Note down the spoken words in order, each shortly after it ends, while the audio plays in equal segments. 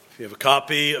You have a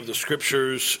copy of the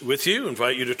scriptures with you. I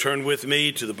invite you to turn with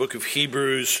me to the book of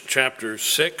Hebrews chapter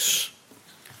 6.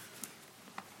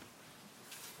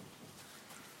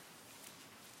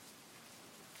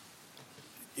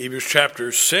 Hebrews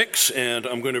chapter 6, and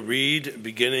I'm going to read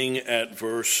beginning at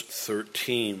verse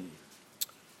 13.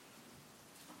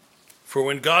 For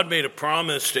when God made a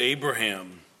promise to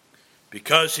Abraham,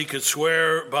 because he could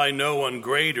swear by no one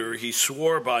greater, he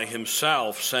swore by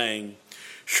himself, saying,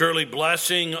 "Surely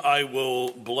blessing I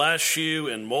will bless you,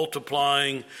 and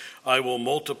multiplying I will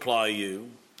multiply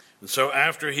you." And so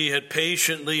after he had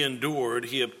patiently endured,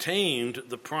 he obtained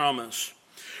the promise.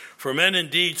 For men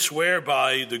indeed swear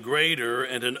by the greater,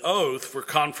 and an oath for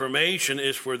confirmation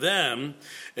is for them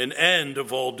an end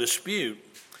of all dispute.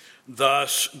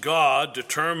 Thus God,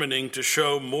 determining to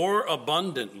show more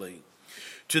abundantly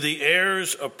to the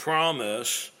heirs of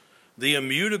promise the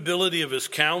immutability of his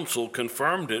counsel,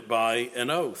 confirmed it by an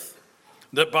oath,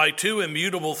 that by two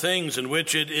immutable things in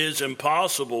which it is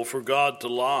impossible for God to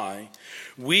lie,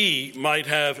 we might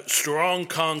have strong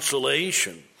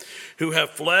consolation, who have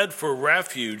fled for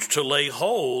refuge to lay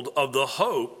hold of the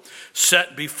hope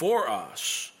set before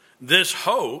us. This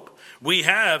hope we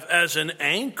have as an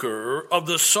anchor of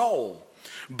the soul,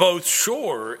 both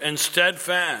sure and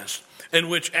steadfast, and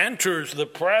which enters the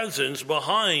presence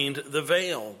behind the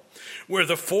veil, where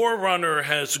the forerunner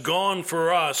has gone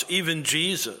for us, even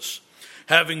Jesus,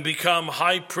 having become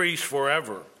high priest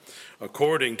forever,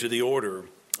 according to the order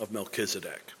of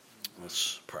Melchizedek.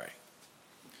 Let's pray.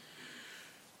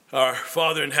 Our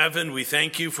Father in heaven, we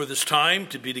thank you for this time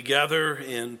to be together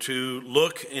and to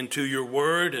look into your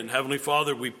word. And Heavenly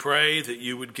Father, we pray that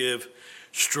you would give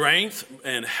strength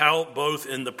and help both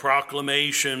in the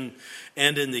proclamation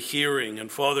and in the hearing. And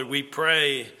Father, we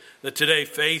pray that today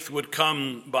faith would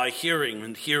come by hearing,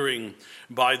 and hearing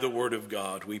by the word of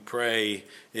God. We pray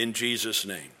in Jesus'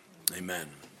 name. Amen.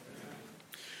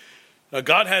 Now,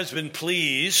 God has been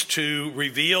pleased to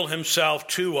reveal himself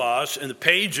to us in the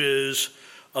pages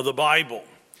of the Bible.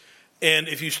 And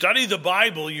if you study the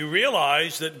Bible, you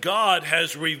realize that God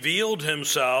has revealed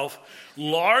himself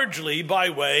largely by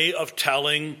way of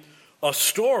telling a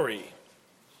story,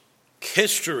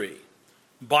 history,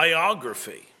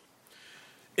 biography.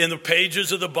 In the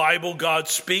pages of the Bible, God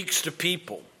speaks to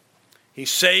people. He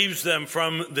saves them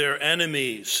from their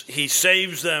enemies. He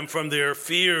saves them from their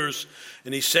fears,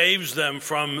 and he saves them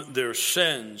from their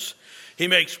sins. He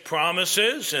makes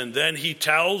promises, and then he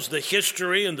tells the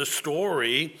history and the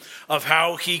story of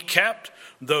how he kept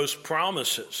those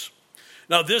promises.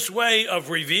 Now, this way of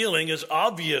revealing is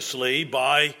obviously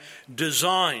by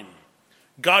design.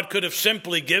 God could have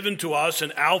simply given to us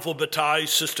an alphabetized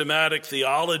systematic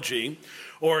theology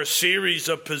or a series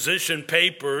of position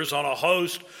papers on a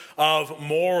host of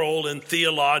moral and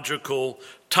theological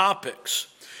topics.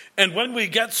 And when we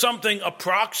get something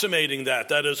approximating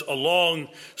that is a long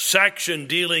section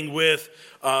dealing with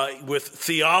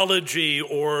theology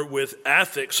or with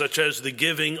ethics, such as the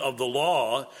giving of the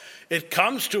law, it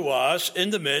comes to us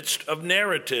in the midst of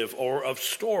narrative or of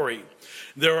story.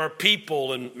 There are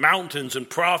people and mountains and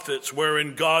prophets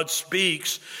wherein God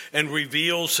speaks and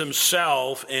reveals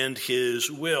himself and his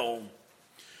will.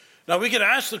 Now we can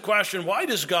ask the question, why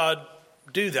does God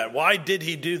do that? Why did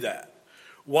he do that?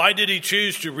 Why did he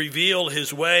choose to reveal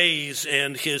his ways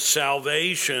and his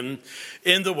salvation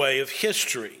in the way of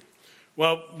history?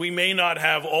 Well, we may not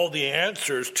have all the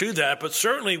answers to that, but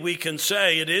certainly we can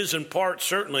say it is in part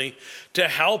certainly to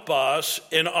help us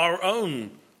in our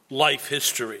own life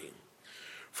history.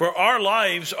 For our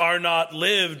lives are not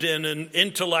lived in an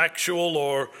intellectual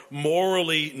or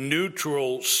morally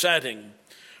neutral setting.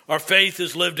 Our faith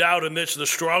is lived out amidst the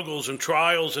struggles and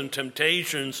trials and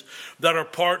temptations that are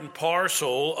part and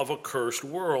parcel of a cursed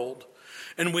world.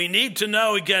 And we need to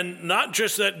know, again, not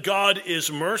just that God is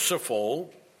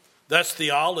merciful, that's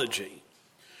theology,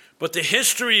 but the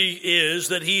history is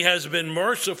that he has been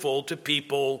merciful to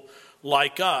people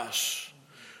like us.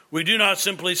 We do not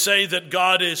simply say that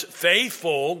God is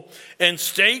faithful and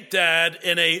state that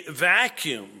in a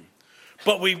vacuum,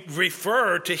 but we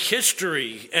refer to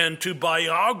history and to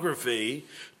biography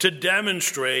to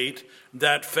demonstrate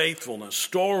that faithfulness,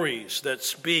 stories that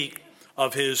speak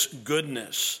of his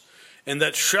goodness and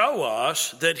that show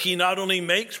us that he not only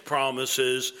makes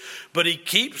promises, but he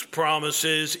keeps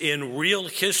promises in real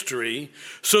history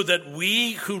so that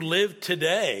we who live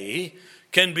today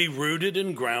can be rooted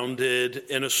and grounded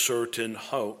in a certain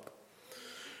hope.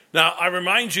 Now, I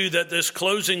remind you that this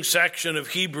closing section of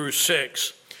Hebrews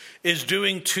 6 is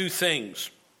doing two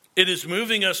things. It is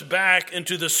moving us back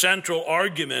into the central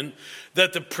argument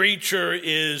that the preacher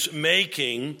is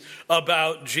making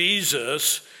about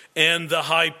Jesus and the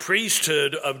high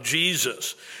priesthood of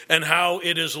Jesus, and how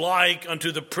it is like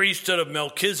unto the priesthood of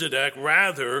Melchizedek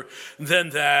rather than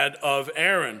that of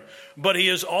Aaron. But he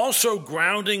is also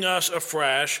grounding us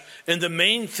afresh in the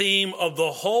main theme of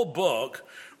the whole book,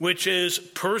 which is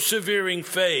persevering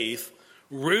faith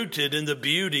rooted in the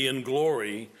beauty and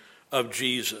glory of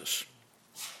Jesus.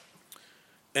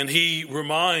 And he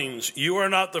reminds, you are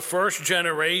not the first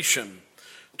generation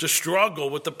to struggle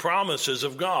with the promises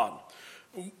of God.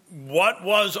 What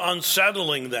was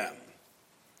unsettling them?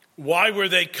 Why were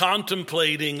they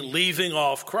contemplating leaving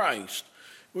off Christ?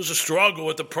 It was a struggle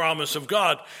with the promise of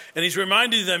God. And he's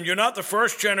reminding them, you're not the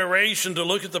first generation to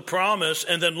look at the promise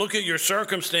and then look at your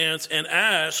circumstance and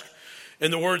ask,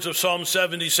 in the words of Psalm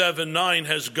 77:9,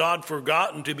 has God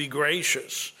forgotten to be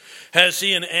gracious? Has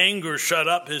he in anger shut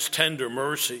up his tender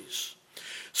mercies?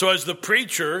 So as the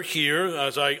preacher here,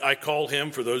 as I call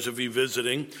him, for those of you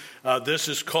visiting, this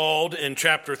is called in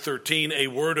chapter 13 a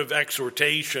word of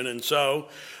exhortation. And so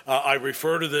I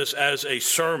refer to this as a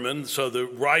sermon. So the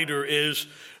writer is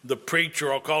the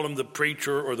preacher. I'll call him the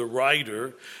preacher or the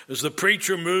writer. As the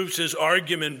preacher moves his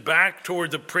argument back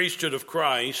toward the priesthood of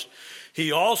Christ,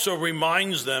 he also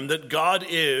reminds them that God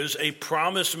is a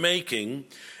promise-making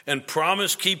and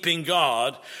promise-keeping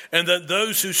God, and that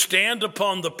those who stand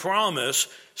upon the promise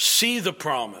see the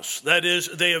promise. That is,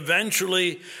 they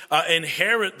eventually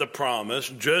inherit the promise,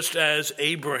 just as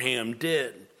Abraham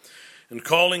did. And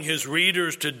calling his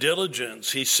readers to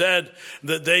diligence, he said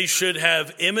that they should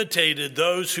have imitated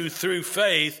those who through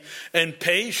faith and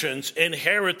patience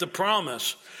inherit the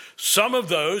promise. Some of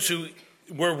those who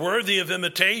were worthy of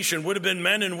imitation would have been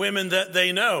men and women that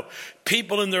they know,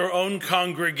 people in their own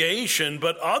congregation,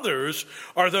 but others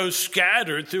are those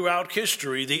scattered throughout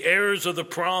history, the heirs of the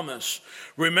promise.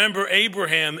 Remember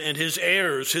Abraham and his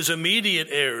heirs, his immediate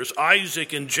heirs,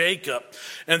 Isaac and Jacob,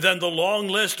 and then the long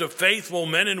list of faithful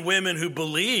men and women who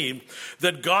believed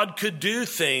that God could do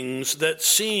things that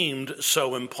seemed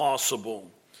so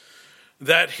impossible.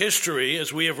 That history,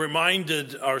 as we have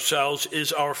reminded ourselves,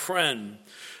 is our friend.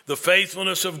 The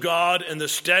faithfulness of God and the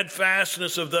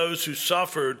steadfastness of those who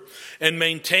suffered and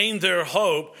maintained their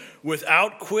hope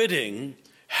without quitting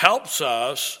helps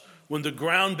us when the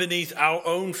ground beneath our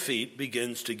own feet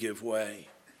begins to give way.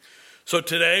 So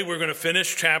today we're going to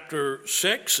finish chapter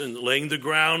 6 and laying the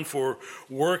ground for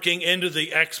working into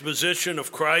the exposition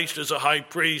of Christ as a high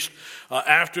priest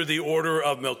after the order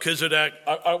of Melchizedek.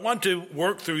 I want to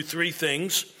work through three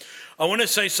things. I want to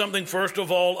say something, first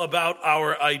of all, about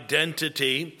our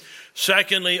identity.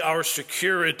 Secondly, our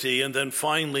security. And then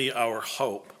finally, our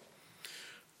hope.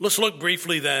 Let's look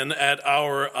briefly then at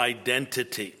our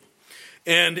identity.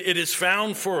 And it is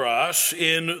found for us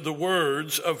in the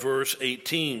words of verse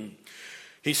 18.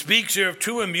 He speaks here of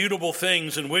two immutable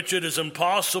things in which it is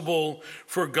impossible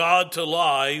for God to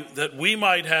lie, that we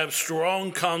might have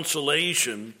strong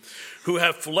consolation who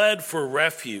have fled for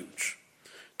refuge,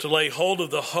 to lay hold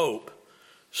of the hope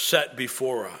set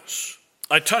before us.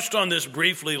 I touched on this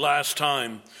briefly last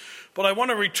time, but I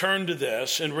want to return to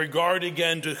this in regard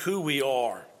again to who we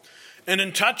are. And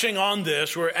in touching on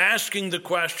this, we're asking the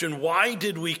question, why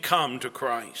did we come to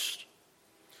Christ?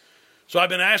 So I've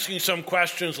been asking some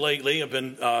questions lately. I've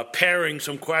been pairing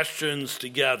some questions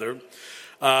together.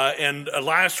 And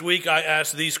last week I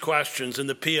asked these questions in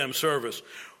the PM service.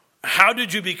 How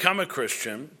did you become a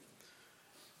Christian?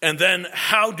 And then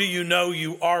how do you know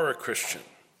you are a Christian?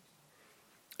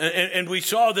 And we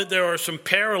saw that there are some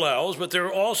parallels, but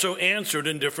they're also answered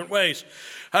in different ways.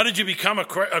 How did you become a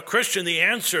Christian? The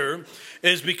answer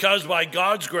is because by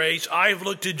God's grace, I have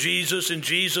looked to Jesus and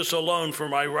Jesus alone for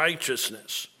my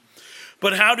righteousness.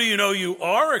 But how do you know you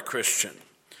are a Christian?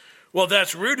 Well,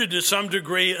 that's rooted to some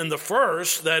degree in the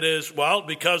first, that is, well,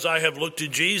 because I have looked to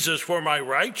Jesus for my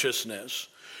righteousness.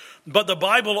 But the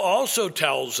Bible also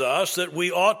tells us that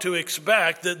we ought to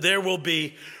expect that there will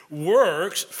be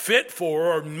works fit for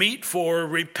or meet for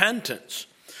repentance.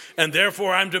 And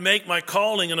therefore, I'm to make my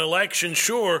calling and election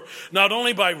sure, not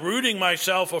only by rooting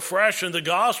myself afresh in the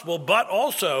gospel, but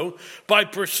also by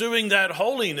pursuing that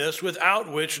holiness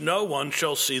without which no one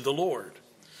shall see the Lord.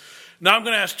 Now, I'm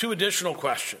going to ask two additional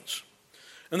questions.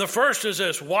 And the first is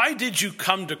this: why did you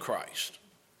come to Christ?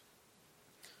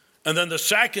 And then the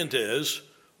second is,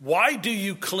 why do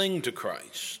you cling to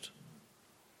Christ?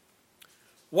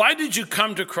 Why did you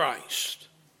come to Christ?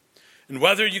 And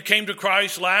whether you came to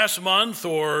Christ last month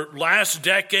or last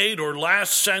decade or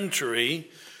last century,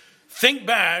 think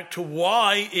back to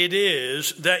why it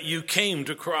is that you came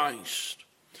to Christ.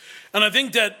 And I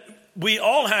think that we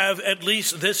all have at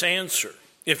least this answer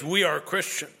if we are a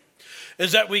Christian.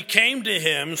 is that we came to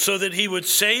him so that he would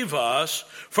save us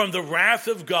from the wrath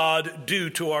of God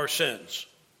due to our sins.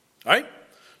 Right?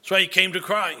 That's why you came to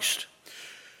Christ.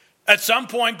 At some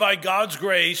point, by God's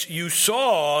grace, you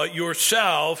saw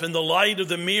yourself in the light of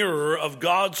the mirror of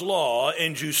God's law,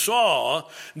 and you saw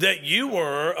that you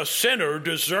were a sinner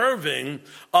deserving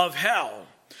of hell,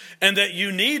 and that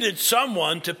you needed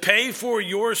someone to pay for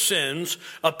your sins,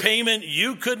 a payment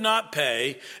you could not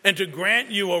pay, and to grant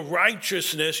you a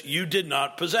righteousness you did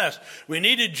not possess. We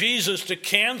needed Jesus to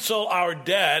cancel our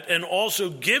debt and also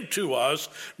give to us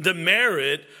the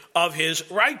merit of his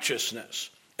righteousness.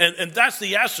 And that's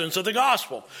the essence of the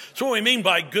gospel. That's what we mean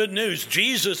by good news.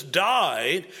 Jesus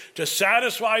died to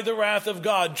satisfy the wrath of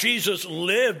God. Jesus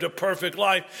lived a perfect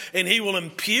life, and he will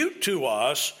impute to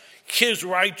us his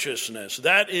righteousness.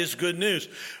 That is good news.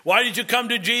 Why did you come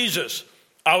to Jesus?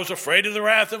 I was afraid of the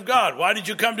wrath of God. Why did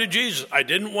you come to Jesus? I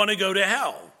didn't want to go to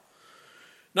hell.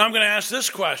 Now I'm going to ask this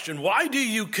question. Why do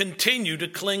you continue to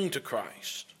cling to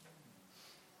Christ?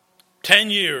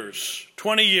 10 years,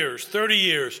 20 years, 30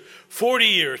 years, 40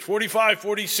 years, 45,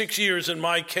 46 years in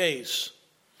my case.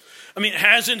 I mean,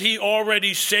 hasn't he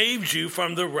already saved you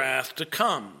from the wrath to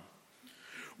come?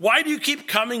 Why do you keep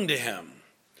coming to him?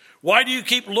 Why do you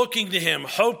keep looking to him,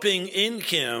 hoping in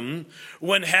him,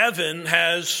 when heaven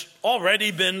has already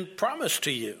been promised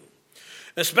to you?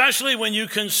 Especially when you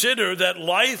consider that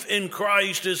life in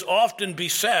Christ is often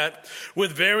beset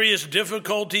with various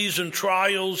difficulties and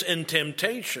trials and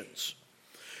temptations.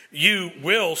 You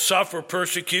will suffer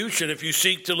persecution if you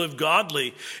seek to live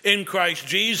godly in Christ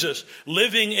Jesus.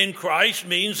 Living in Christ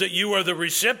means that you are the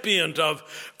recipient of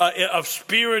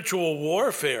spiritual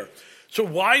warfare. So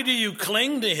why do you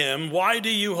cling to him? Why do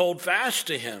you hold fast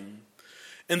to him?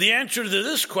 And the answer to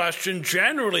this question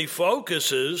generally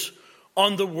focuses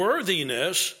on the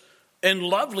worthiness and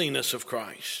loveliness of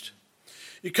Christ.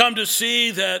 You come to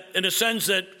see that, in a sense,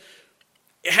 that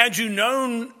had you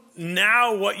known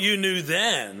now what you knew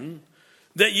then,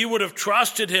 that you would have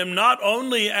trusted him not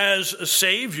only as a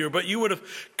Savior, but you would have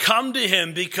come to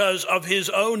him because of his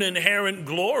own inherent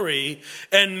glory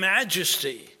and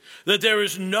majesty. That there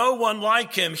is no one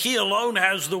like him. He alone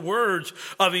has the words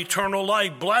of eternal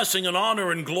life. Blessing and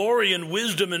honor and glory and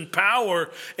wisdom and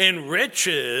power and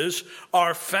riches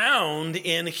are found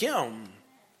in him.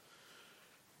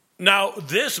 Now,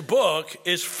 this book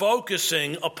is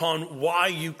focusing upon why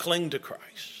you cling to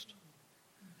Christ.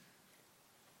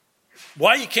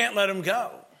 Why you can't let him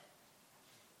go.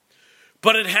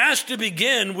 But it has to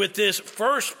begin with this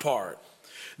first part,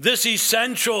 this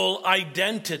essential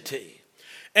identity.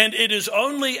 And it is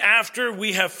only after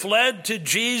we have fled to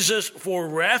Jesus for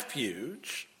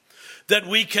refuge that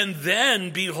we can then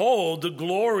behold the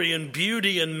glory and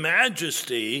beauty and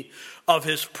majesty of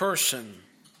his person.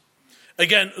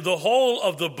 Again, the whole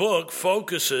of the book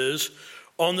focuses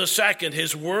on the second,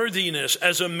 his worthiness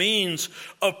as a means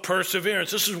of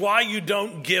perseverance. This is why you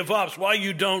don't give up. It's why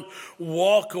you don't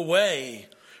walk away.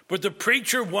 But the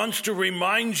preacher wants to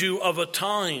remind you of a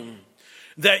time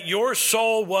that your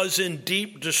soul was in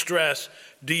deep distress.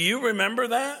 Do you remember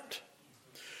that?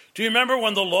 Do you remember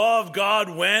when the law of God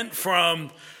went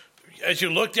from, as you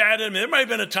looked at it, there might have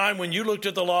been a time when you looked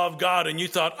at the law of God and you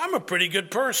thought, I'm a pretty good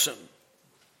person.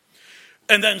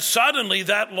 And then suddenly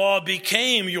that law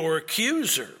became your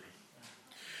accuser.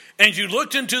 And you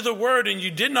looked into the word and you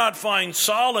did not find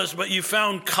solace, but you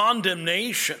found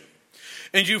condemnation.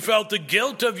 And you felt the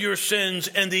guilt of your sins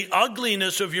and the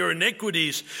ugliness of your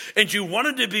iniquities. And you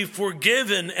wanted to be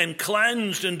forgiven and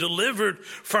cleansed and delivered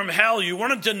from hell. You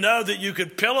wanted to know that you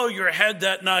could pillow your head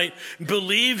that night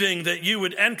believing that you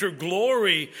would enter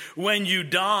glory when you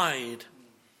died.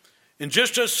 And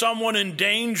just as someone in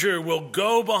danger will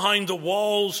go behind the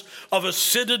walls of a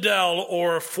citadel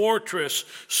or a fortress,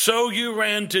 so you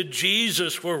ran to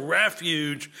Jesus for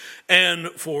refuge and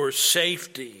for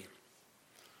safety.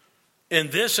 In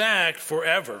this act,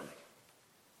 forever,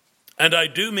 and I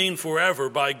do mean forever,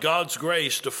 by God's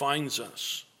grace defines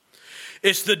us.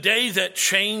 It's the day that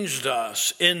changed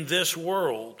us in this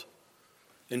world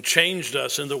and changed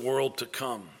us in the world to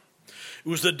come. It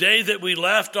was the day that we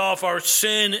left off our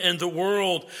sin in the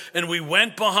world and we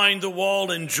went behind the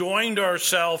wall and joined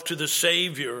ourselves to the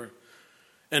Savior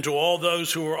and to all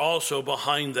those who were also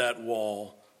behind that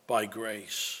wall by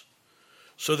grace.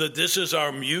 So that this is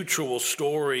our mutual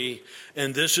story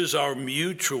and this is our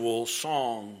mutual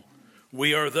song.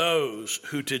 We are those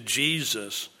who to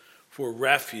Jesus for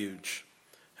refuge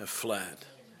have fled.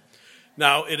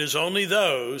 Now, it is only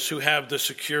those who have the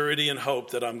security and hope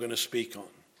that I'm going to speak on.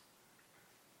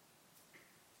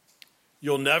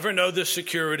 You'll never know this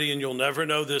security and you'll never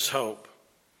know this hope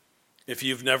if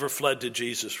you've never fled to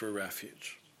Jesus for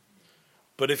refuge.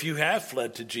 But if you have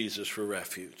fled to Jesus for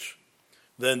refuge,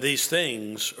 then these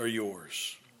things are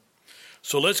yours.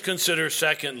 So let's consider,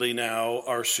 secondly, now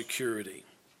our security.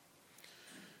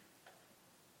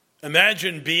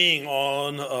 Imagine being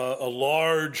on a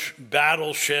large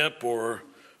battleship or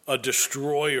a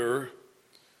destroyer,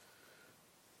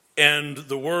 and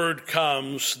the word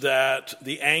comes that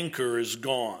the anchor is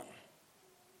gone.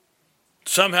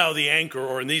 Somehow the anchor,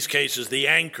 or in these cases, the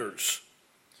anchors,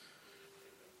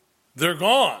 they're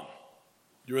gone.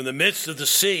 You're in the midst of the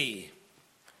sea,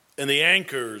 and the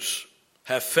anchors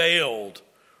have failed,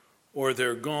 or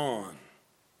they're gone.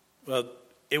 Well,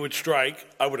 it would strike,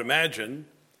 I would imagine,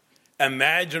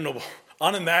 unimaginable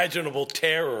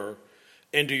terror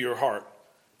into your heart.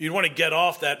 You'd want to get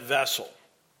off that vessel,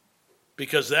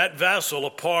 because that vessel,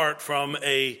 apart from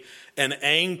an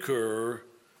anchor,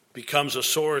 becomes a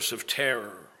source of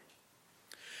terror.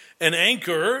 An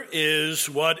anchor is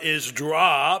what is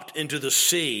dropped into the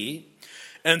sea,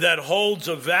 and that holds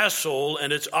a vessel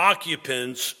and its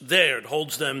occupants there. It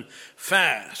holds them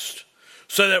fast.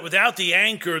 So that without the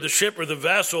anchor, the ship or the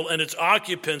vessel and its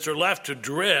occupants are left to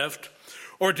drift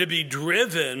or to be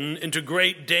driven into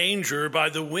great danger by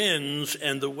the winds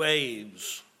and the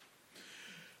waves.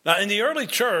 Now, in the early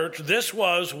church, this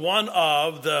was one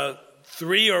of the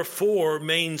 3 or 4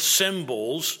 main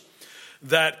symbols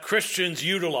that Christians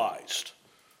utilized.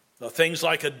 Things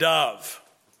like a dove,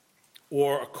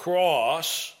 or a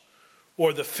cross,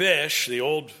 or the fish,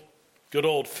 the good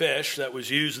old fish that was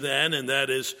used then and that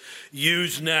is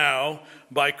used now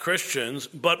by Christians,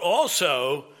 but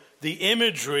also the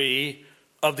imagery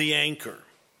of the anchor.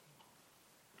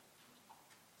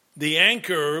 The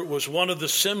anchor was one of the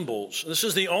symbols. This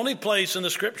is the only place in the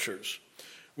scriptures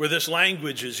where this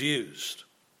language is used.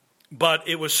 But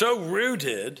it was so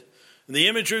rooted, and the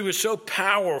imagery was so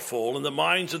powerful in the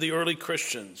minds of the early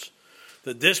Christians,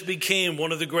 that this became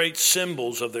one of the great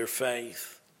symbols of their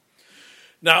faith.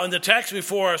 Now, in the text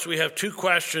before us, we have 2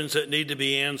 questions that need to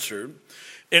be answered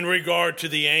in regard to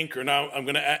the anchor. Now, I'm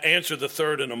going to answer the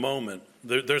third in a moment.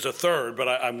 There's a third, but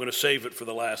I'm going to save it for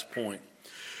the last point.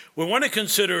 We want to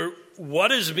consider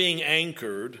what is being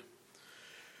anchored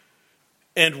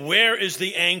and where is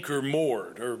the anchor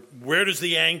moored, or where does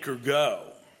the anchor go?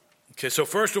 Okay, so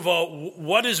first of all,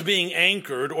 what is being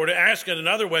anchored, or to ask it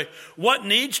another way, what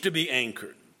needs to be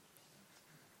anchored?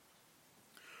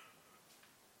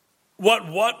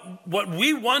 What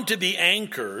we want to be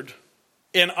anchored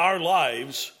in our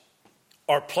lives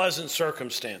are pleasant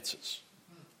circumstances.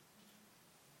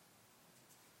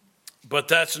 But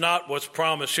that's not what's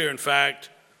promised here. In fact,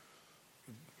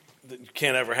 you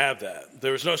can't ever have that.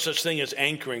 There is no such thing as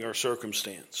anchoring our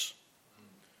circumstance.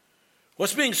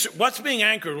 What's being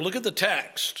anchored? Look at the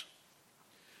text.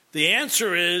 The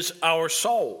answer is our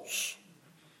souls,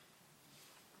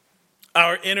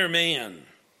 our inner man,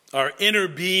 our inner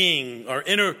being, our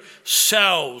inner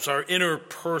selves, our inner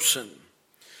person.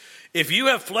 If you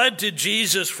have fled to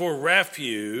Jesus for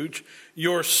refuge,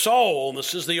 your soul, and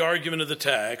this is the argument of the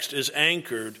text, is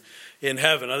anchored in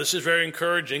heaven. Now, this is very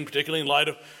encouraging, particularly in light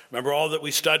of, remember, all that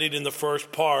we studied in the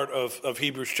first part of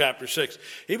Hebrews chapter 6.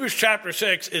 Hebrews chapter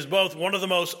 6 is both one of the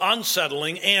most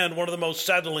unsettling and one of the most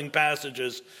settling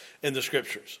passages in the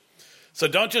Scriptures. So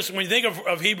don't just, when you think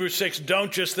of Hebrews 6,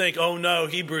 don't just think, oh no,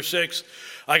 Hebrews 6,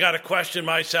 I got to question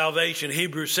my salvation.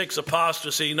 Hebrews 6,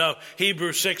 apostasy. No,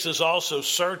 Hebrews 6 is also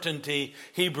certainty.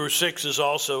 Hebrews 6 is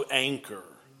also anchor.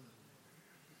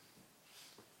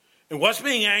 And what's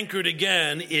being anchored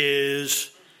again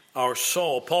is our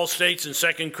soul. Paul states in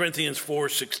 2 Corinthians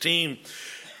 4:16,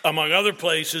 among other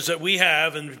places, that we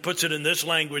have, and puts it in this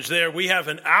language there, we have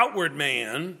an outward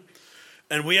man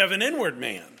and we have an inward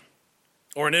man,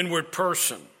 or an inward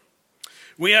person.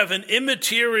 We have an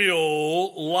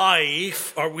immaterial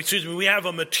life, we have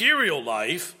a material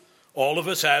life, all of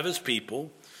us have as people,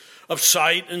 of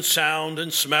sight and sound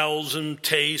and smells and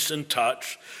taste and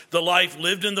touch, the life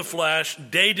lived in the flesh,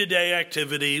 day-to-day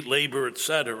activity, labor,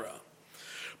 etc.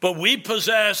 But we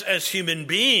possess as human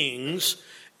beings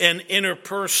an inner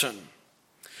person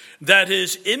that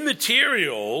is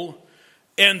immaterial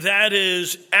and that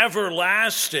is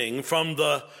everlasting from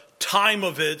the time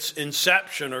of its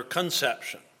inception or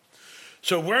conception.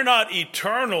 So we're not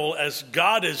eternal as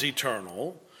God is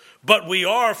eternal, but we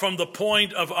are from the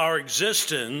point of our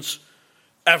existence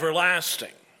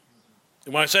everlasting.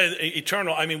 And when I say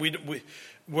eternal, I mean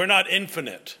we're not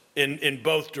infinite in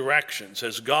both directions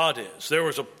as God is. There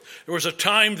was a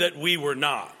time that we were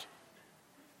not.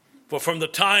 But from the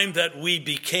time that we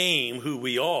became who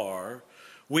we are,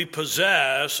 we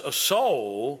possess a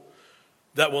soul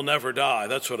that will never die.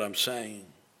 That's what I'm saying.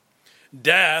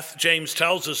 Death, James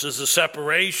tells us, is the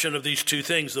separation of these two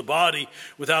things. The body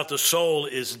without the soul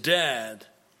is dead.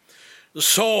 The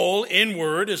soul,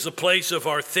 inward, is the place of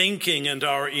our thinking and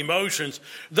our emotions,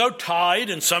 though tied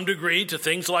in some degree to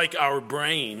things like our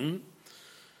brain.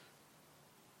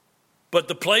 But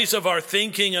the place of our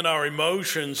thinking and our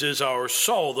emotions is our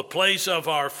soul, the place of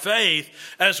our faith,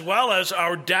 as well as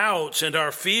our doubts and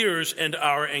our fears and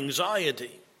our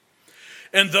anxiety.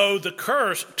 And though the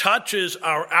curse touches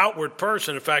our outward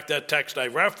person, in fact, that text I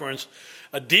referenced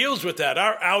deals with that.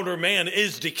 Our outer man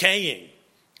is decaying.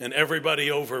 And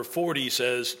everybody over 40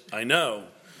 says, I know.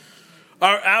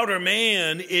 Our outer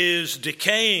man is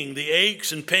decaying, the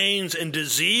aches and pains and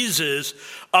diseases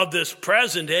of this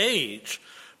present age.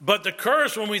 But the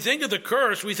curse, when we think of the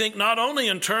curse, we think not only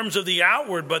in terms of the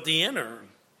outward, but the inner.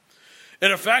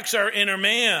 It affects our inner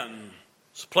man.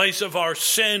 It's the place of our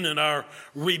sin and our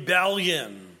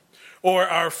rebellion, or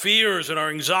our fears and our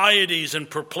anxieties and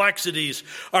perplexities,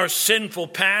 our sinful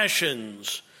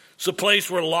passions. It's a place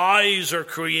where lies are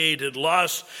created,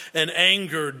 lust and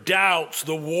anger, doubts,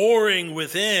 the warring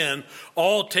within,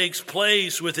 all takes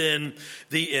place within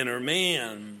the inner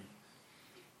man.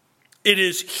 It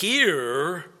is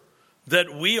here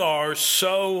that we are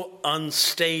so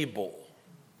unstable.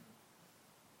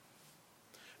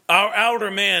 Our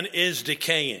outer man is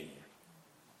decaying.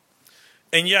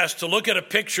 And yes, to look at a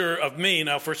picture of me,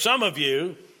 now for some of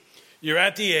you, you're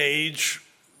at the age,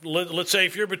 let's say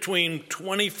if you're between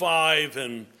 25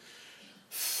 and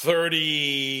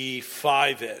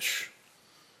 35-ish,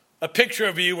 a picture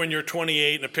of you when you're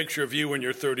 28 and a picture of you when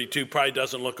you're 32 probably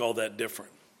doesn't look all that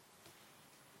different.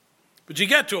 But you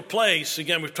get to a place,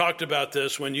 again, we've talked about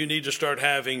this, when you need to start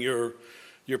having your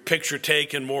picture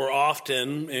taken more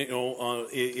often,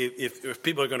 if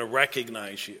people are going to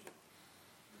recognize you.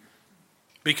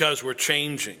 Because we're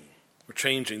changing. We're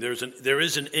changing. There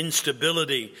is an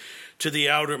instability to the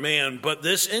outer man, but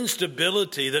this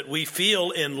instability that we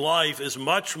feel in life is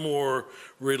much more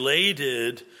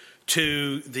related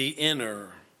to the inner.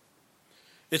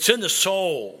 It's in the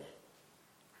soul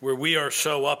where we are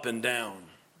so up and down.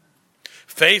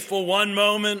 Faithful one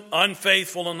moment,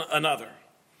 unfaithful in another.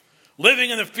 Living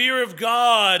in the fear of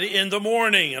God in the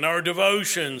morning in our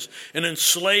devotions, and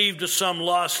enslaved to some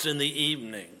lust in the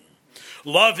evening.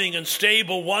 Loving and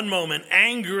stable one moment,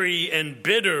 angry and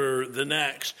bitter the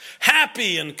next,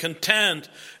 happy and content,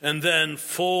 and then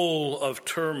full of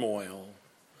turmoil.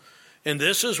 And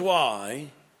this is why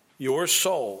your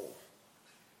soul,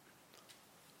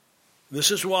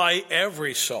 this is why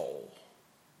every soul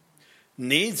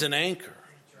needs an anchor.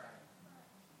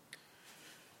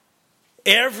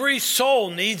 Every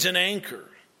soul needs an anchor,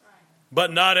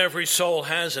 but not every soul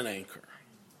has an anchor.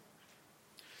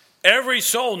 Every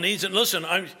soul needs it. Listen,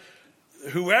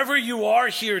 whoever you are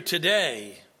here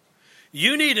today,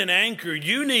 you need an anchor.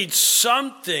 You need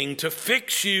something to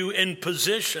fix you in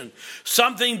position,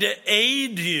 something to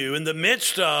aid you in the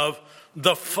midst of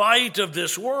the fight of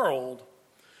this world.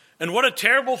 And what a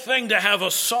terrible thing to have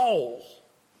a soul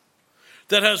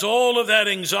that has all of that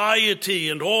anxiety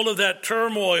and all of that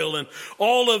turmoil and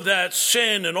all of that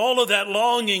sin and all of that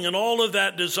longing and all of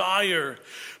that desire,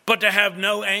 but to have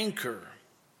no anchor.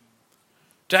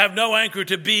 To have no anchor,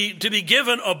 to be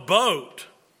given a boat.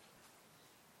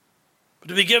 But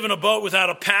to be given a boat without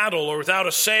a paddle or without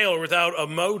a sail or without a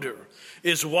motor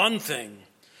is one thing.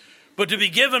 But to be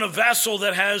given a vessel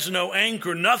that has no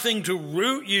anchor, nothing to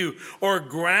root you or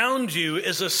ground you,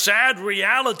 is a sad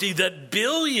reality that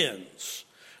billions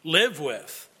live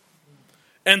with.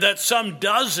 And that some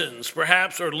dozens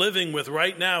perhaps are living with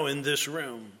right now in this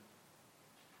room.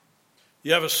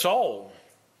 You have a soul,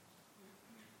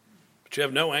 but you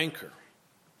have no anchor.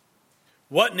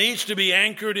 What needs to be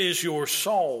anchored is your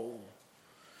soul.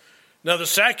 Now, the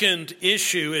second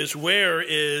issue is, where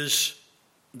is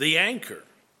the anchor?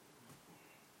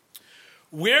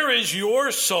 Where is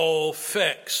your soul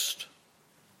fixed?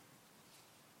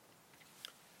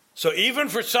 So even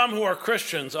for some who are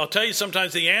Christians, I'll tell you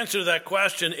sometimes the answer to that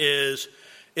question is,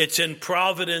 it's in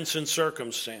providence and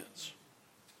circumstance.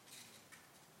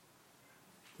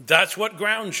 That's what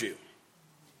grounds you.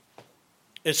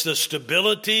 It's the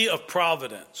stability of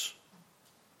providence.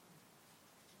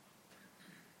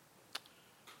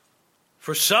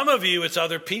 For some of you, it's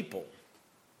other people.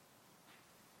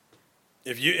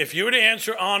 If you were to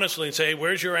answer honestly and say, hey,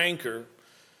 where's your anchor?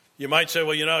 You might say,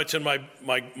 well, it's in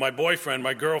my boyfriend,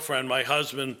 my girlfriend, my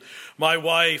husband, my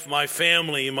wife, my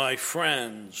family, my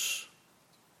friends.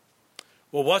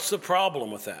 Well, what's the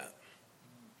problem with that?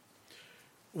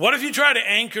 What if you try to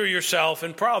anchor yourself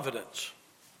in providence?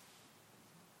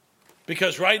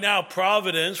 Because right now,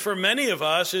 providence for many of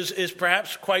us is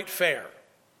perhaps quite fair.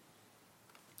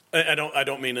 I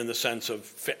don't mean in the sense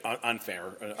of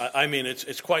unfair. I mean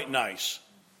it's quite nice.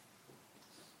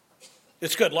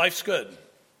 It's good. Life's good.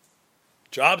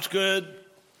 Job's good.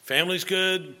 Family's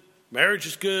good. Marriage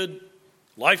is good.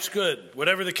 Life's good.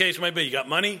 Whatever the case might be. You got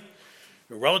money.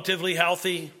 You're relatively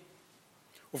healthy.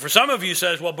 Well, for some of you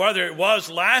says, well, brother, it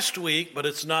was last week, but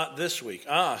it's not this week.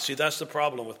 See, that's the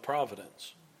problem with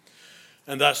providence.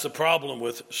 And that's the problem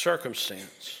with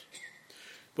circumstance.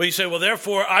 Well, you say, well,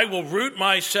 therefore, I will root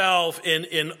myself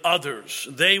in others.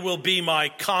 They will be my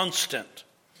constant.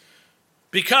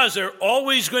 Because they're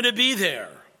always going to be there.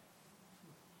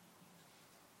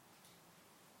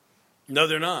 No,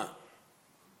 they're not.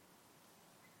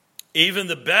 Even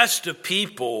the best of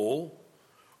people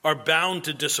are bound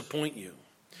to disappoint you.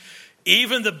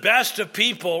 Even the best of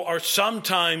people are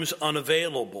sometimes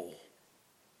unavailable.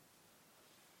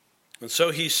 And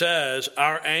so he says,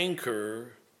 our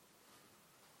anchor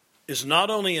is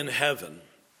not only in heaven,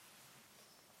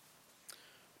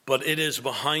 but it is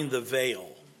behind the veil.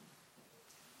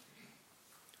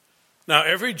 Now,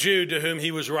 every Jew to whom he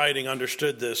was writing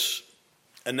understood this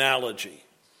analogy.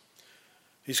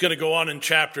 He's going to go on in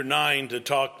chapter 9 to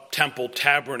talk temple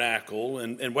tabernacle,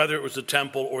 and whether it was the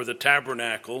temple or the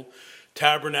tabernacle.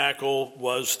 Tabernacle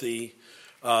was the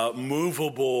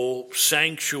movable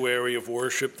sanctuary of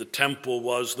worship. The temple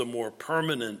was the more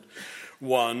permanent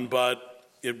one, but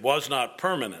it was not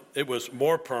permanent. It was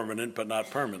more permanent, but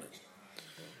not permanent.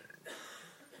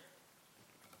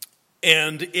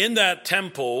 And in that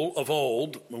temple of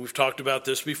old, and we've talked about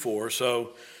this before,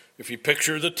 so if you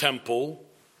picture the temple,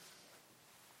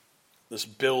 this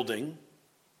building,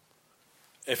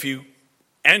 if you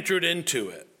entered into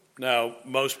it, now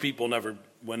most people never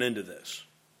went into this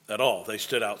at all. They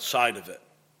stood outside of it.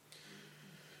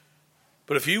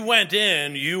 But if you went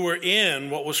in, you were in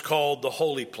what was called the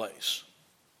holy place.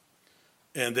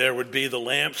 And there would be the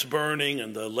lamps burning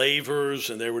and the lavers,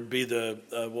 and there would be the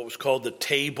what was called the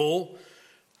table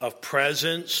of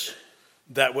presence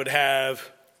that would have,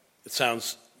 it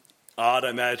sounds odd, I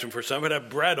imagine, for some, it would have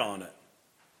bread on it.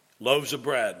 Loaves of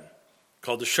bread,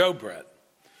 called the showbread.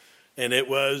 And it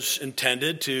was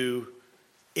intended to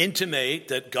intimate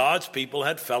that God's people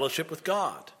had fellowship with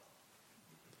God.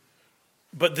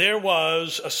 But there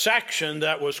was a section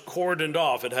that was cordoned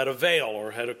off. It had a veil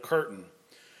or had a curtain.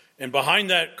 And behind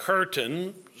that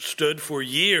curtain stood for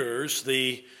years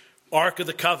the Ark of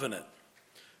the Covenant.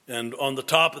 And on the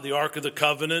top of the Ark of the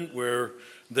Covenant, where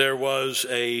there was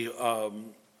a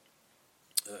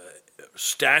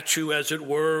statue, as it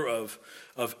were,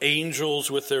 of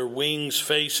angels with their wings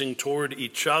facing toward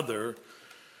each other,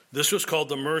 this was called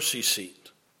the mercy seat.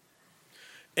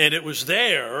 And it was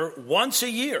there once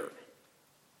a year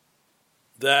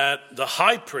that the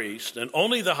high priest, and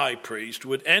only the high priest,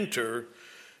 would enter,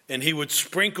 and he would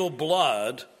sprinkle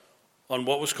blood on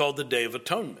what was called the Day of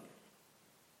Atonement.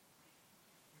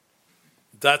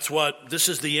 This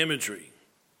is the imagery.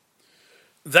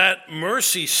 That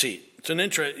mercy seat, it's an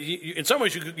in some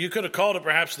ways you could have called it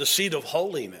perhaps the seat of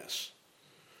holiness.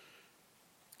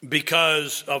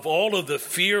 Because of all of the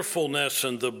fearfulness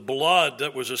and the blood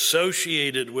that was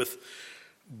associated with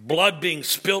blood being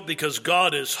spilt because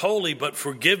God is holy, but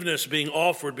forgiveness being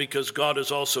offered because God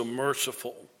is also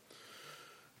merciful.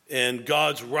 And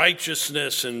God's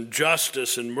righteousness and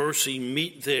justice and mercy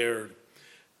meet there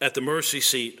at the mercy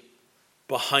seat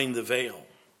behind the veil.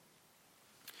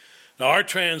 Now, our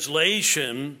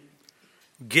translation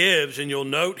gives, and you'll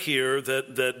note here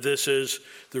that this is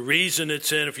the reason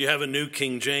it's in, if you have a New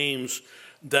King James,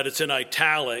 that it's in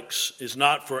italics is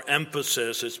not for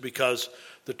emphasis. It's because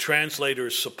the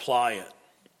translators supply it.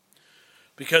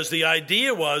 Because the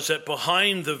idea was that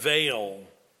behind the veil,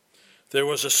 there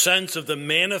was a sense of the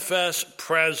manifest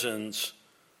presence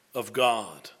of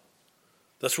God.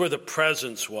 That's where the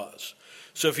presence was.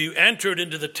 So if you entered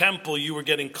into the temple, you were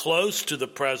getting close to the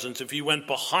presence. If you went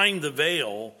behind the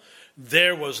veil,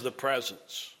 there was the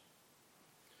presence.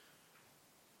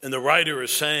 And the writer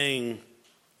is saying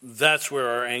that's where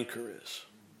our anchor is.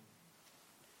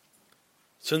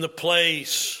 It's in the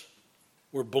place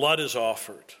where blood is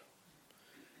offered.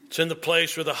 It's in the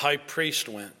place where the high priest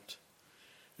went.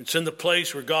 It's in the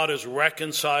place where God is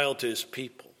reconciled to his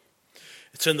people.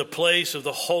 It's in the place of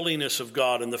the holiness of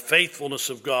God and the faithfulness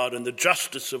of God and the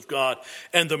justice of God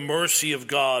and the mercy of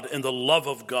God and the love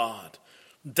of God.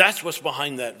 That's what's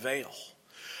behind that veil.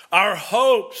 Our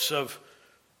hopes of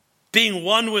being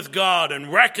one with God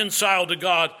and reconciled to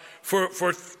God for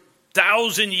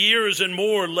 1,000 years and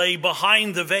more lay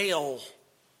behind the veil.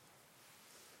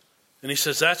 And he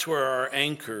says that's where our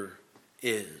anchor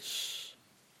is.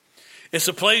 It's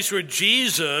a place where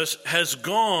Jesus has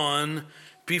gone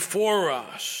before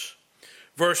us.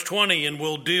 Verse 20, and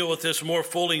we'll deal with this more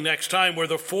fully next time, where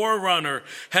the forerunner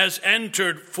has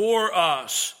entered for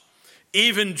us,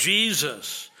 even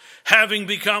Jesus, having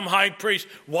become high priest.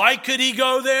 Why could he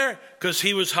go there? Because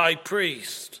he was high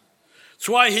priest. That's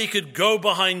why he could go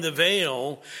behind the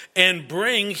veil and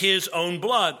bring his own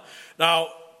blood. Now,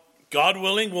 God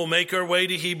willing, we'll make our way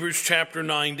to Hebrews chapter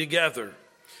 9 together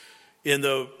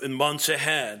in months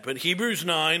ahead. But Hebrews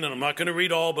 9, and I'm not going to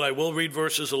read all, but I will read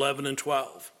verses 11 and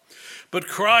 12. But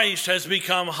Christ has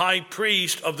become high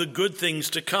priest of the good things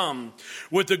to come,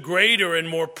 with the greater and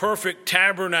more perfect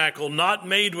tabernacle, not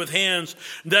made with hands,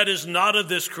 that is not of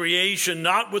this creation,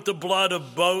 not with the blood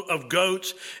of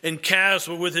goats and calves,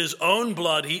 but with his own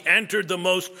blood he entered the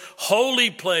most holy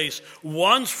place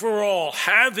once for all,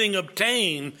 having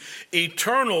obtained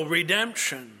eternal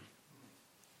redemption.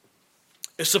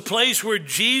 It's the place where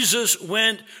Jesus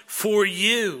went for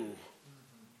you.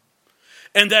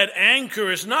 And that anchor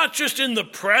is not just in the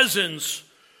presence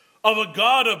of a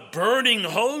God of burning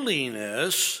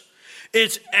holiness.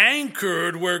 It's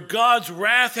anchored where God's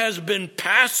wrath has been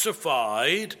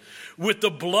pacified with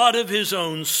the blood of his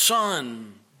own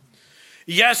Son.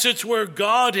 Yes, it's where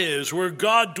God is, where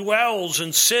God dwells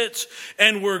and sits,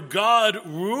 and where God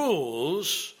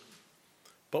rules,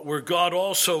 but where God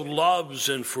also loves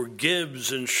and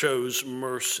forgives and shows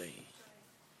mercy.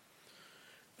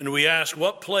 And we ask,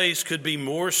 what place could be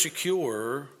more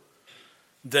secure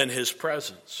than his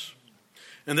presence?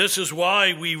 And this is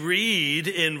why we read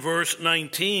in verse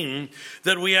 19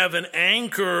 that we have an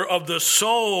anchor of the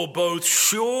soul, both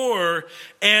sure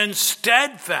and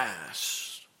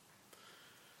steadfast.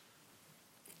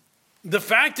 The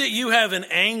fact that you have an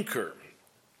anchor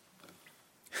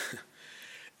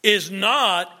is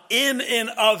not in and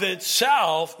of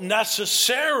itself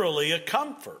necessarily a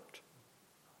comfort.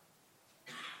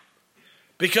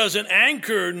 Because an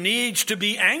anchor needs to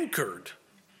be anchored.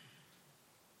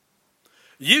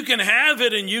 You can have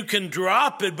it and you can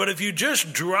drop it, but if you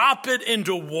just drop it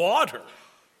into water,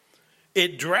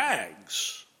 it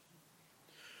drags.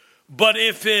 But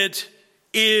if it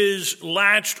is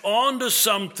latched onto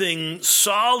something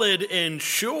solid and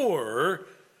sure,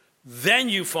 then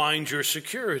you find your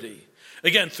security.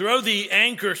 Again, throw the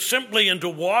anchor simply into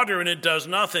water and it does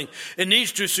nothing. It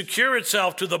needs to secure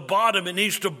itself to the bottom. It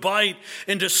needs to bite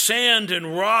into sand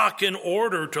and rock in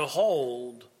order to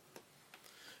hold.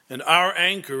 And our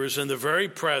anchor is in the very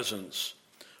presence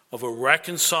of a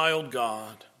reconciled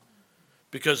God,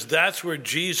 because that's where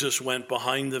Jesus went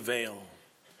behind the veil.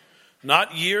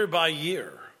 Not year by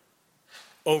year,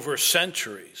 over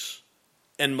centuries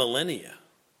and millennia,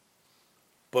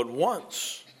 but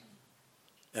once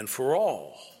and for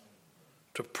all,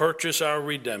 to purchase our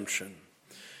redemption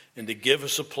and to give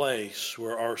us a place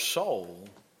where our soul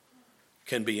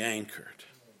can be anchored.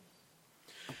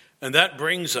 And that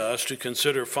brings us to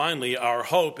consider finally our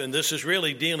hope, and this is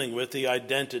really dealing with the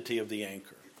identity of the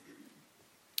anchor.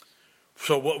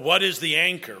 So what is the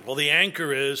anchor? Well, the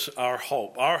anchor is our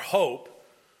hope. Our hope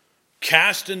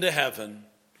cast into heaven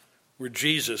where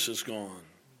Jesus is gone.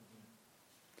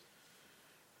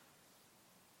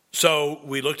 So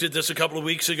we looked at this a couple of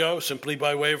weeks ago, simply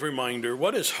by way of reminder.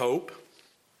 What is hope?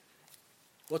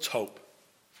 What's hope?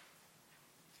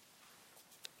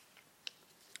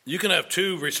 You can have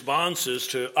two responses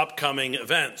to upcoming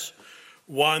events.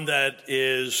 One that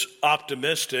is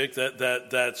optimistic,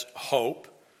 that's hope,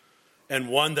 and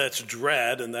one that's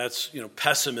dread, and that's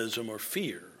pessimism or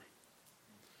fear.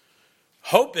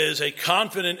 Hope is a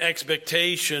confident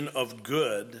expectation of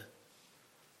good,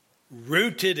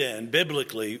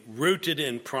 biblically rooted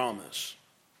in promise.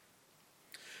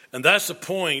 And that's the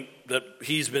point that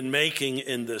he's been making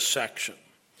in this section.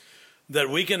 That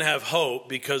we can have hope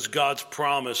because God's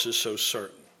promise is so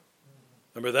certain.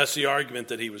 Remember, that's the argument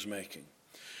that he was making.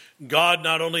 God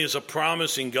not only is a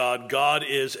promising God, God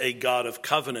is a God of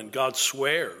covenant. God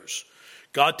swears.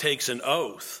 God takes an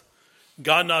oath.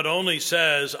 God not only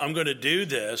says, I'm going to do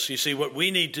this. You see, what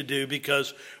we need to do,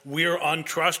 because we're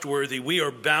untrustworthy, we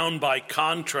are bound by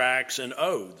contracts and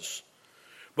oaths.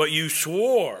 But you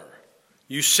swore.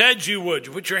 You said you would.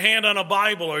 You put your hand on a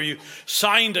Bible, or you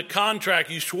signed a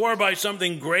contract. You swore by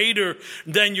something greater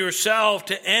than yourself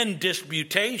to end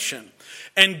disputation.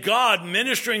 And God,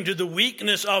 ministering to the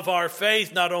weakness of our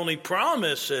faith, not only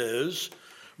promises,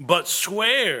 but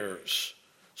swears.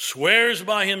 Swears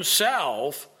by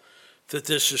himself that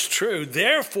this is true.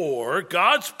 Therefore,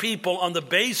 God's people, on the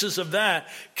basis of that,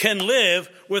 can live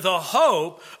with a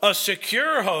hope, a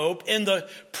secure hope, in the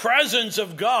presence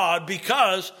of God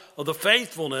because of the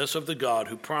faithfulness of the God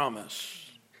who promised.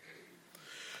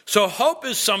 So hope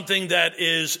is something that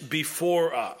is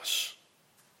before us.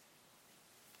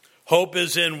 Hope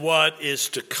is in what is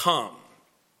to come.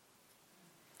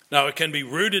 Now, it can be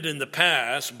rooted in the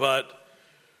past, but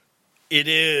it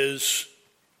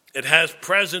has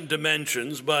present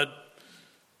dimensions, but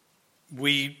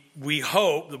we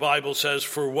hope, the Bible says,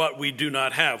 for what we do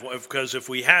not have, because if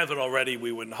we have it already,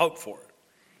 we wouldn't hope for it.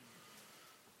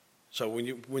 So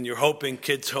when you're hoping,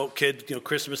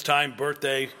 Christmas time,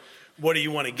 birthday, what do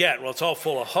you want to get? Well, it's all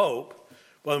full of hope.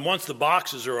 Well, once the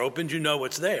boxes are opened, you know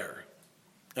what's there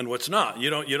and what's not.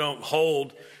 You don't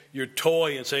hold your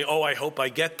toy and say, oh, I hope I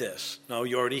get this. No,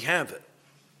 you already have it.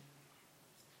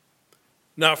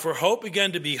 Now, for hope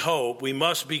again to be hope, we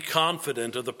must be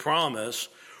confident of the promise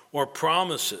or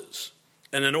promises.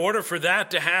 And in order for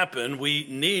that to happen, we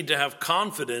need to have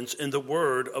confidence in the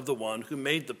word of the one who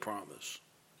made the promise.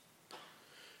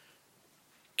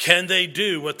 Can they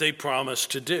do what they promised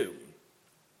to do?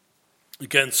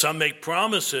 Again, some make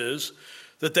promises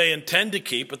that they intend to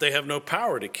keep, but they have no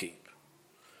power to keep.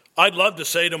 I'd love to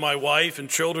say to my wife and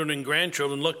children and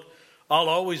grandchildren, look, I'll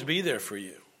always be there for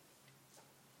you.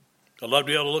 I'd love to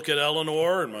be able to look at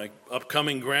Eleanor and my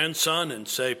upcoming grandson and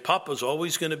say, Papa's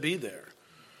always going to be there.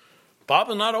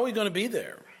 Papa's not always going to be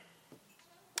there.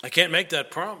 I can't make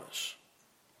that promise.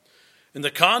 In the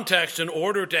context, in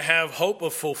order to have hope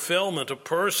of fulfillment, a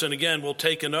person, again, will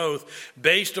take an oath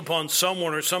based upon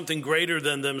someone or something greater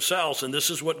than themselves. And this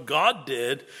is what God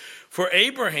did for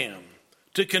Abraham,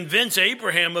 to convince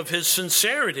Abraham of his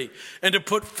sincerity and to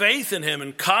put faith in him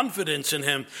and confidence in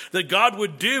him that God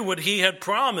would do what he had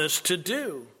promised to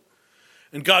do.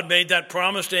 And God made that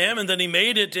promise to him, and then he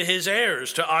made it to his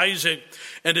heirs, to Isaac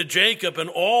and to Jacob and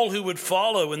all who would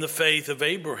follow in the faith of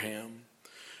Abraham.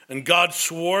 And God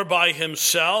swore by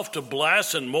himself to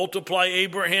bless and multiply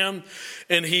Abraham,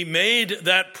 and he made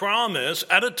that promise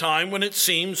at a time when it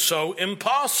seemed so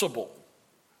impossible.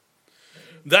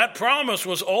 That promise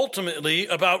was ultimately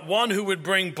about one who would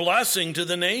bring blessing to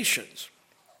the nations.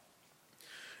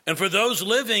 And for those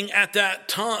living at that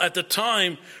time, at the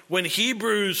time when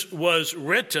Hebrews was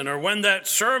written or when that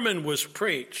sermon was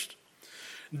preached,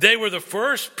 they were the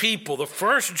first people, the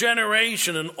first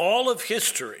generation in all of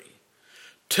history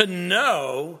to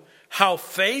know how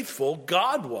faithful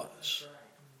God was.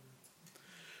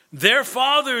 Their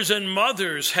fathers and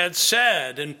mothers had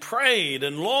said and prayed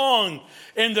and longed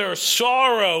in their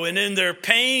sorrow and in their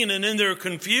pain and in their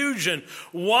confusion,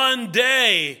 one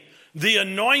day the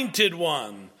anointed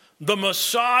one, the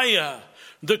Messiah,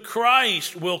 the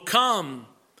Christ will come.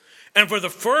 And for the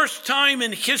first time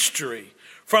in history,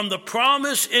 from the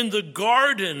promise in the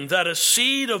garden that a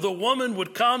seed of the woman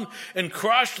would come and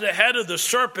crush the head of the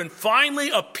serpent, finally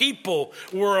a people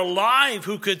were alive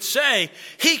who could say,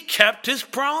 he kept his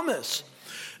promise.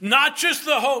 Not just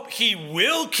the hope, he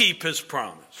will keep his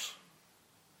promise.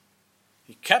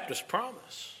 He kept his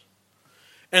promise.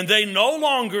 And they no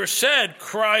longer said,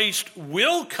 Christ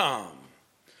will come.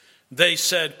 They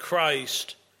said,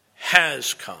 Christ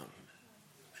has come.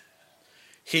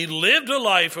 He lived a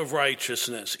life of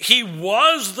righteousness. He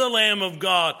was the Lamb of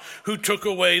God who took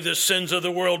away the sins of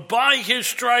the world. By his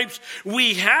stripes,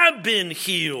 we have been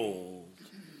healed.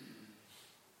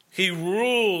 He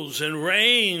rules and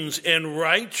reigns in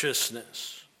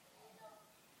righteousness.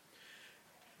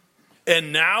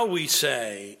 And now we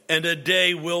say, and a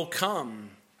day will come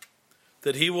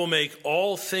that he will make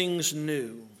all things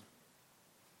new.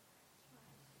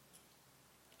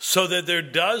 So that there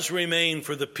does remain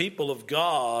for the people of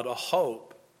God a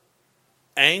hope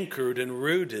anchored and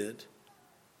rooted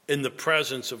in the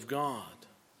presence of God.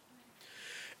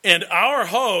 And our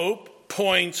hope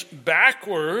points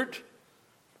backward.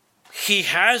 He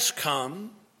has come.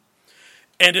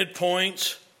 And it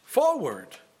points forward.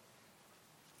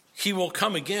 He will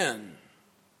come again.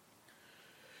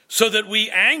 So that we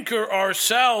anchor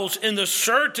ourselves in the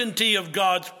certainty of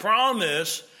God's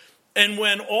promise. And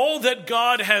when all that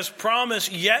God has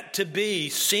promised yet to be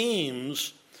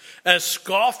seems, as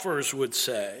scoffers would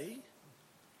say,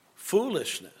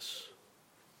 foolishness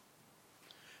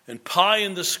and pie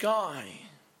in the sky,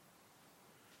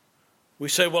 we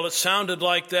say, well, it sounded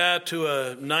like that to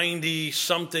a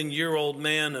 90-something-year-old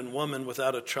man and woman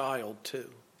without a child, too.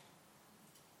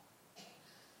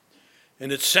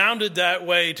 And it sounded that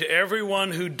way to everyone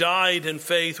who died in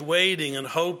faith, waiting and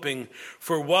hoping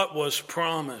for what was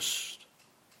promised.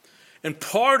 And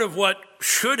part of what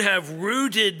should have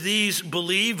rooted these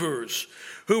believers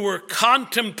who were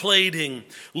contemplating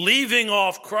leaving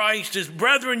off Christ is,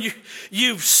 brethren,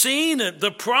 you've seen it.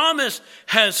 The promise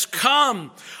has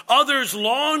come. Others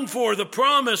long for the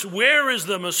promise. Where is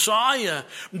the Messiah?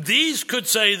 These could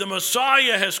say the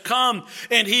Messiah has come,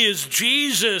 and he is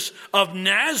Jesus of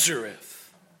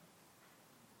Nazareth.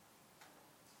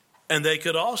 And they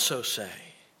could also say,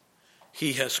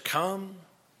 he has come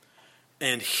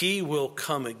and he will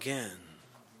come again.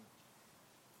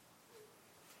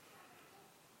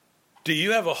 Do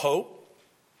you have a hope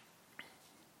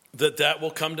that that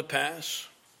will come to pass?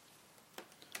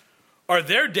 Are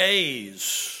there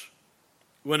days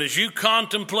when, as you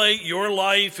contemplate your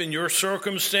life and your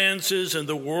circumstances and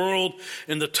the world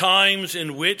and the times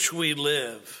in which we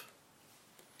live,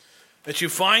 that you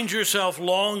find yourself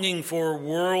longing for a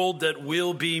world that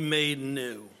will be made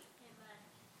new?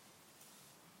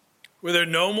 Where there are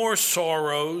no more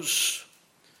sorrows,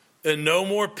 and no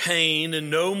more pain,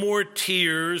 and no more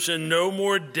tears, and no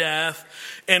more death,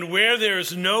 and where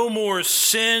there's no more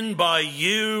sin by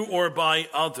you or by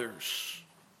others.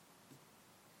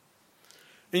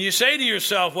 And you say to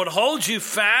yourself, what holds you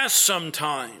fast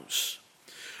sometimes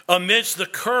amidst the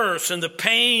curse and the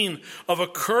pain of a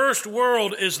cursed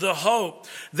world is the hope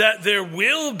that there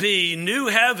will be new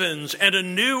heavens and a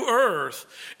new earth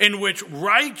in which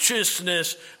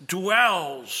righteousness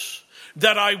dwells.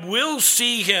 That I will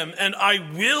see him and I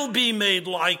will be made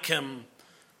like him.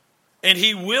 And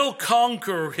he will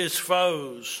conquer his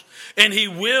foes. And he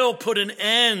will put an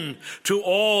end to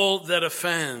all that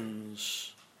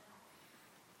offends.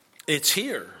 It's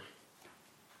here.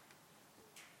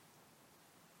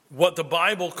 What the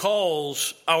Bible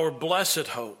calls our blessed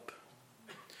hope.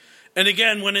 And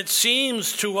again, when it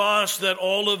seems to us that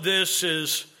all of this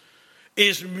is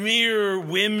mere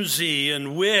whimsy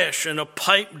and wish and a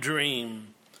pipe dream,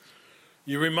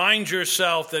 you remind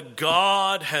yourself that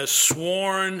God has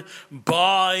sworn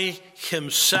by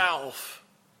himself.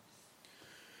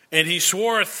 And he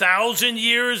swore 1,000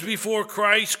 years before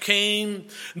Christ came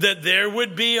that there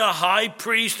would be a high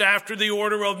priest after the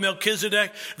order of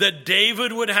Melchizedek, that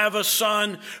David would have a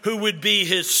son who would be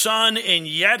his son and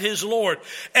yet his Lord.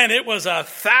 And it was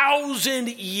 1,000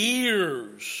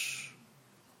 years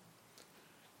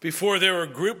before there were a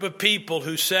group of people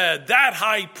who said, that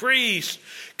high priest,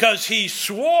 because he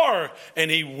swore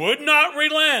and he would not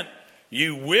relent,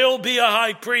 you will be a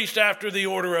high priest after the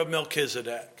order of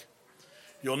Melchizedek.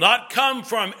 You'll not come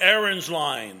from Aaron's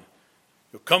line.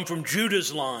 You'll come from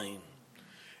Judah's line.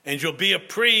 And you'll be a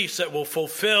priest that will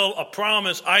fulfill a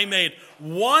promise I made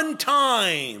one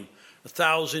time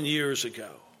 1,000 years ago.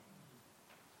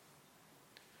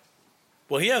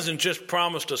 Well, he hasn't just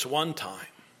promised us one time.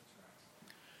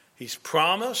 He's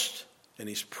promised, and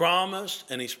he's promised,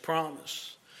 and he's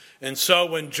promised. And so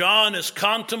when John is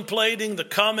contemplating the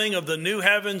coming of the new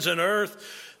heavens and earth,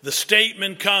 the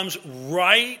statement comes,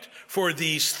 right, for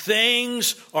these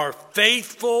things are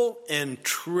faithful and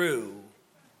true.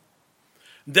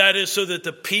 That is so that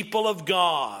the people of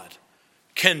God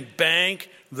can bank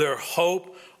their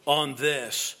hope on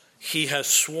this. He has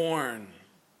sworn.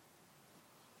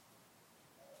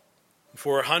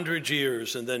 For 100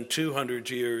 years, and then 200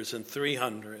 years, and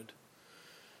 300,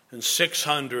 and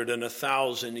 600, and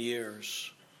 1,000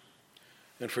 years.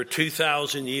 And for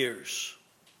 2,000 years,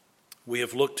 we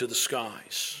have looked to the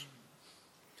skies.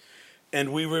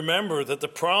 And we remember that the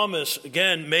promise,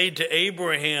 again, made to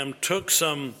Abraham took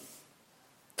some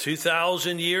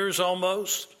 2,000 years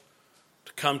almost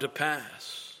to come to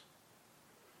pass.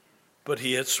 But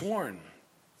he had sworn.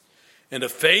 And a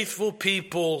faithful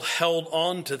people held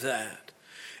on to that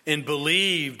and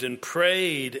believed and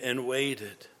prayed and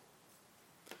waited.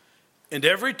 And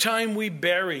every time we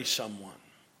bury someone,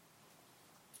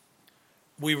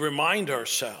 we remind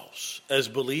ourselves as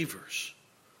believers,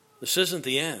 this isn't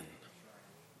the end.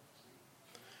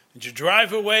 And you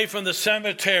drive away from the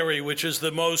cemetery, which is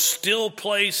the most still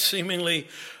place seemingly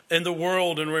in the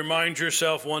world, and remind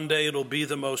yourself one day it'll be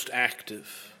the most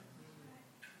active.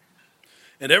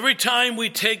 And every time we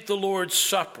take the Lord's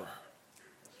Supper,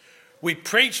 we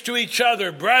preach to each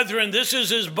other, brethren, this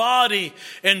is his body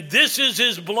and this is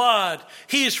his blood.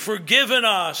 He's forgiven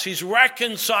us. He's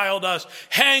reconciled us.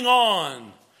 Hang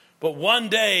on. But one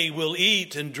day we'll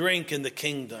eat and drink in the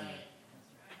kingdom.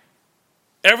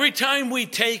 Every time we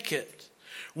take it,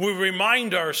 we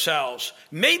remind ourselves,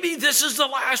 maybe this is the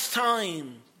last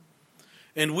time.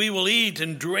 And we will eat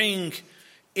and drink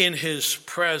in his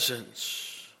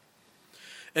presence.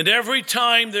 And every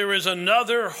time there is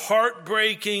another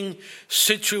heartbreaking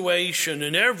situation,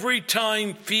 and every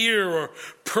time fear or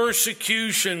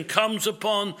persecution comes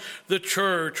upon the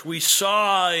church, we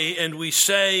sigh and we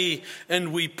say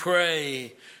and we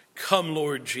pray, "Come,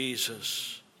 Lord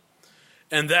Jesus."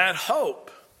 And that hope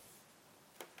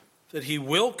that he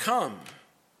will come,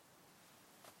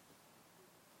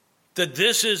 that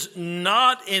this is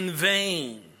not in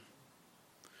vain.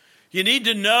 You need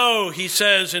to know, he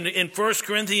says in 1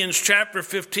 Corinthians chapter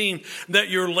 15, that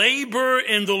your labor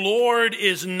in the Lord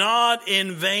is not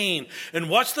in vain. And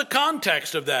what's the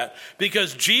context of that?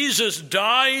 Because Jesus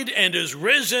died and is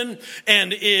risen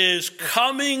and is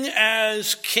coming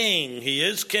as king. He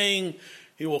is king.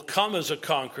 He will come as a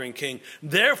conquering king.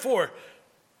 Therefore,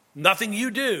 nothing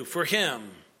you do for him.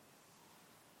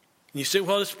 And you say,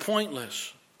 well, it's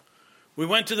pointless. We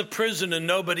went to the prison and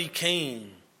nobody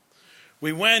came.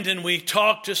 We went and we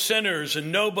talked to sinners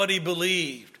and nobody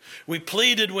believed. We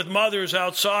pleaded with mothers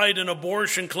outside an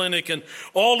abortion clinic and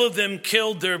all of them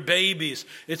killed their babies.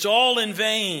 It's all in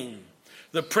vain.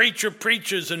 The preacher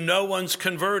preaches and no one's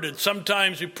converted.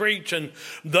 Sometimes you preach and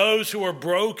those who are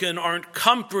broken aren't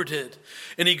comforted.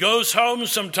 And he goes home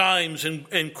sometimes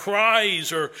and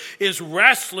cries or is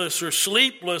restless or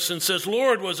sleepless and says,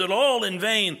 "Lord, was it all in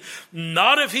vain?"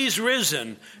 Not if he's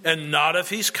risen and not if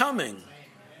he's coming.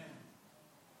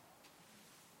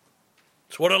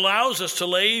 It's what allows us to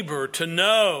labor, to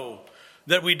know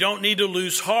that we don't need to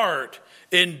lose heart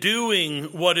in doing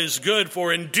what is good,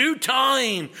 for in due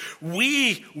time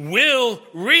we will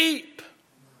reap.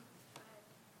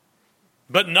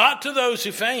 But not to those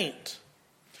who faint,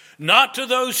 not to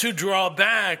those who draw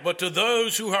back, but to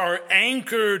those who are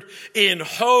anchored in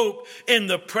hope in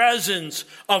the presence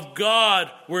of God,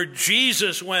 where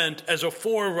Jesus went as a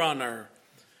forerunner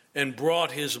and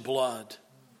brought his blood.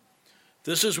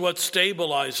 This is what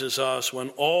stabilizes us when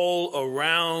all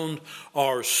around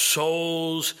our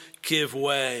souls give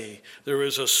way. There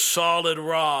is a solid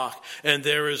rock and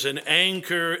there is an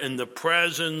anchor in the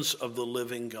presence of the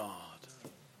living God.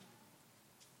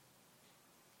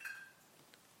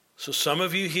 So some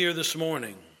of you here this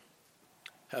morning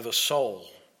have a soul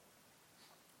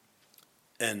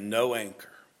and no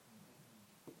anchor.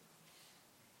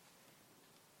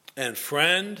 And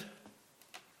friend,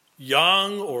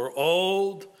 young or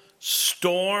old,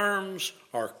 storms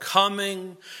are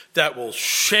coming that will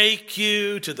shake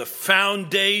you to the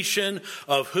foundation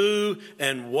of who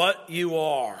and what you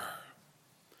are.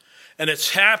 And it's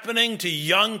happening to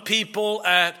young people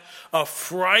at a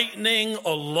frightening,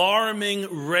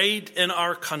 alarming rate in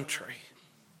our country.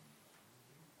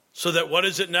 So that what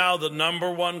is it now? The number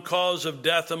one cause of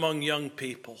death among young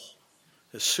people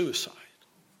is suicide.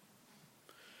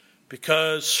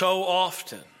 Because so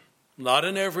often, not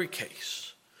in every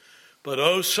case, but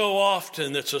oh so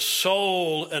often it's a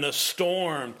soul in a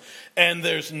storm and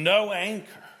there's no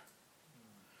anchor.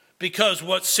 Because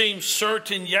what seemed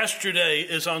certain yesterday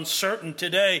is uncertain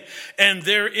today, and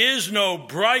there is no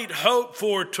bright hope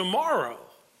for tomorrow.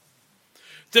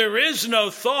 There is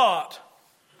no thought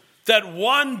that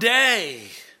one day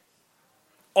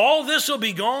all this will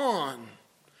be gone.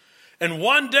 And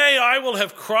one day I will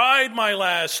have cried my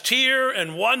last tear,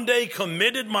 and one day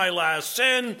committed my last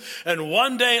sin, and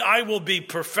one day I will be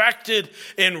perfected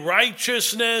in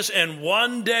righteousness, and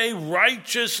one day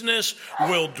righteousness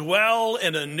will dwell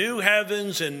in a new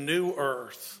heavens and new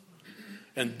earth.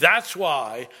 And that's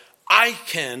why I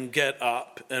can get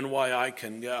up and why I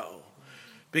can go.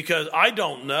 Because I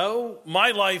don't know.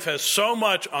 My life has so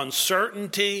much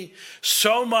uncertainty,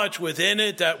 so much within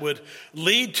it that would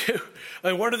lead to,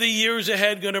 and what are the years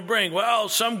ahead going to bring? Well,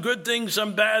 some good things,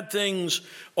 some bad things,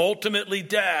 ultimately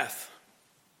death.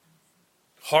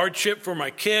 Hardship for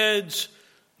my kids,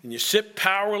 and you sit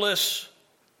powerless.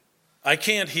 I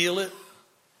can't heal it.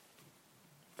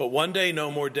 But one day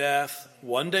no more death,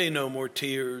 one day no more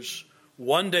tears,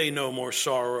 one day no more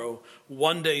sorrow,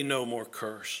 one day no more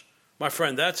curse. My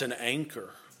friend, that's an anchor.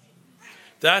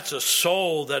 That's a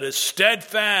soul that is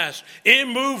steadfast,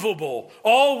 immovable,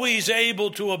 always able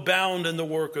to abound in the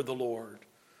work of the Lord,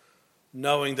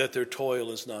 knowing that their toil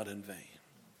is not in vain.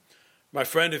 My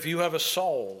friend, if you have a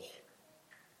soul,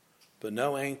 but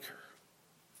no anchor,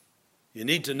 you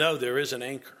need to know there is an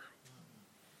anchor.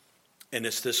 And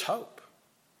it's this hope.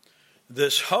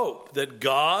 This hope that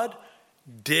God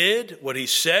did what he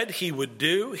said he would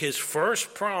do, his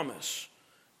first promise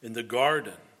in the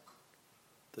garden,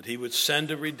 that he would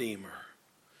send a Redeemer.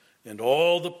 And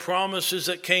all the promises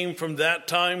that came from that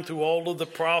time through all of the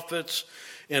prophets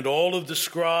and all of the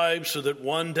scribes, so that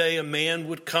one day a man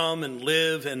would come and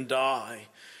live and die,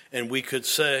 and we could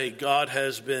say, God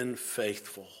has been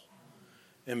faithful.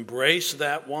 Embrace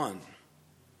that one.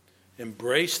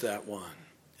 Embrace that one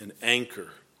and anchor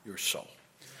your soul.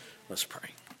 Let's pray.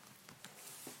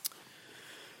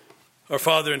 Our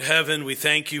Father in heaven, we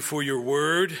thank you for your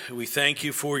word. We thank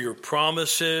you for your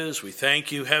promises. We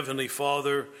thank you, Heavenly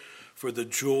Father, for the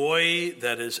joy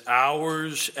that is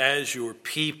ours as your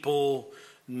people,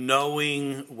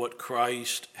 knowing what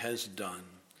Christ has done.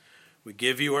 We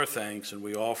give you our thanks and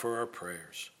we offer our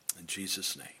prayers. In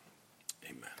Jesus' name,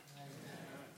 amen.